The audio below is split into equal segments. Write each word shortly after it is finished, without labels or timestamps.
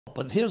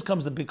But here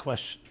comes the big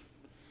question.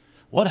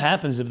 What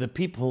happens if the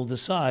people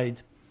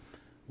decide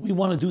we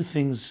want to do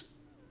things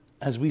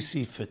as we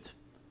see fit?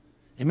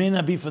 It may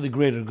not be for the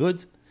greater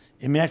good.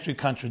 It may actually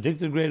contradict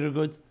the greater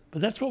good,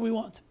 but that's what we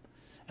want.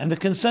 And the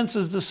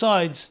consensus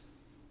decides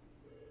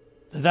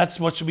that that's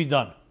what should be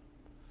done.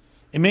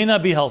 It may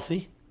not be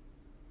healthy,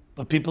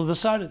 but people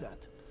decided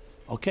that.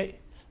 Okay,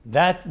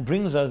 that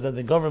brings us that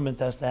the government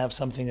has to have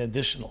something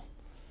additional.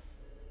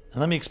 And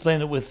let me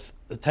explain it with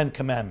the 10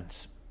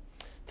 Commandments.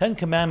 10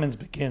 Commandments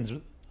begins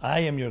with,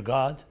 I am your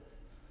God,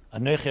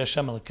 Anochi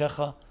Hashem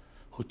Elokecha,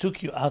 who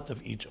took you out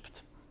of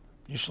Egypt.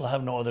 You shall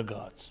have no other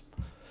gods.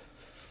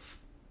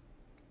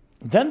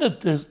 Then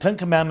the 10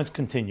 Commandments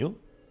continue,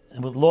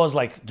 and with laws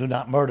like do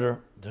not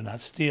murder, do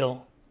not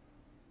steal,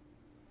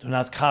 do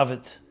not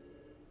covet,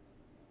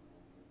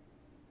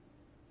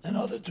 and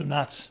other do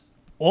nots.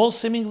 All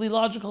seemingly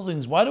logical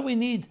things. Why do we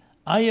need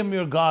I am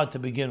your God to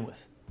begin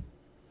with?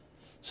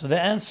 So the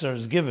answer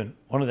is given,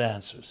 one of the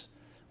answers.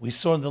 We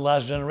saw in the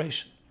last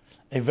generation,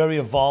 a very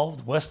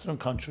evolved Western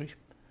country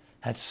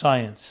had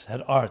science,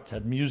 had art,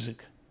 had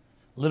music,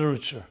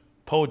 literature,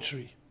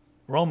 poetry,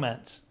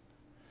 romance.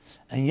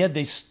 And yet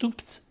they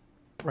stooped,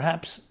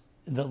 perhaps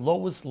in the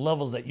lowest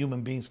levels that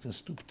human beings can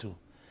stoop to,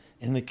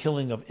 in the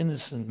killing of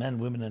innocent men,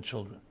 women, and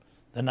children.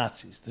 The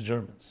Nazis, the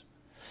Germans.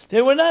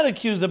 They were not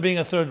accused of being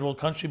a third world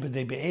country, but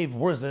they behaved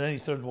worse than any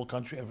third world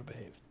country ever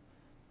behaved.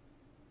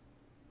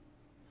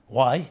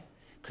 Why?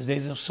 Because they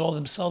saw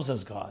themselves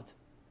as God.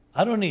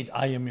 I don't need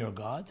I am your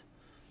God.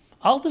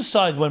 I'll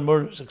decide when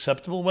murder is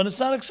acceptable, when it's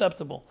not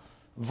acceptable.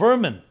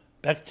 Vermin,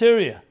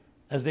 bacteria,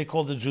 as they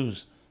call the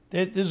Jews,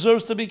 they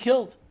deserves to be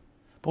killed.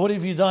 But what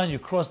have you done? You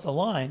crossed the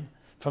line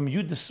from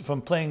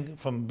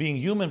being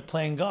human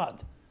playing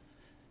God.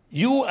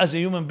 You as a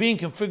human being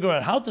can figure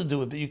out how to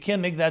do it, but you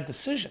can't make that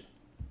decision.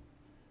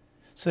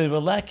 So they were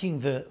lacking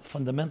the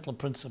fundamental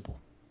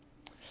principle.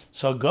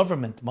 So a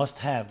government must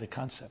have the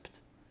concept.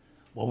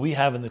 What we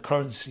have in the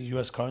currency,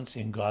 U.S.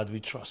 currency, in God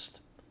we trust.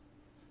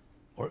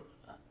 Or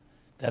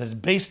that is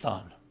based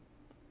on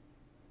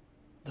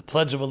the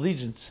Pledge of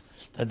Allegiance,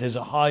 that there's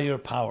a higher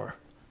power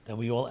that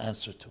we all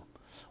answer to.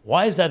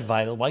 Why is that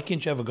vital? Why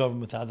can't you have a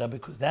government without that?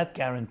 Because that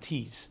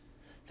guarantees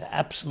the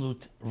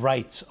absolute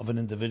rights of an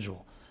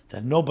individual,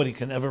 that nobody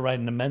can ever write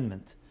an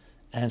amendment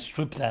and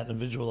strip that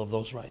individual of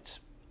those rights.